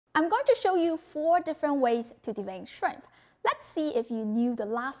I'm going to show you 4 different ways to devein shrimp. Let's see if you knew the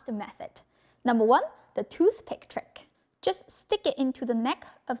last method. Number 1, the toothpick trick. Just stick it into the neck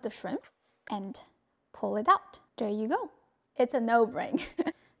of the shrimp and pull it out. There you go. It's a no-brainer.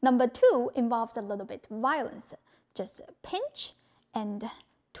 Number 2 involves a little bit of violence. Just pinch and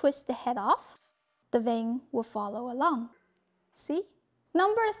twist the head off. The vein will follow along. See?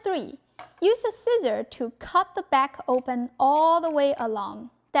 Number 3, use a scissor to cut the back open all the way along.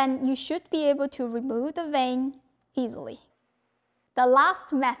 Then you should be able to remove the vein easily. The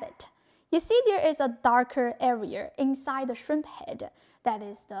last method. You see there is a darker area inside the shrimp head. That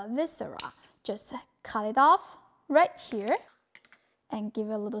is the viscera. Just cut it off right here and give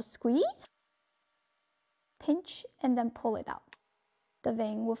it a little squeeze. Pinch and then pull it out. The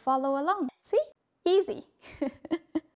vein will follow along. See? Easy.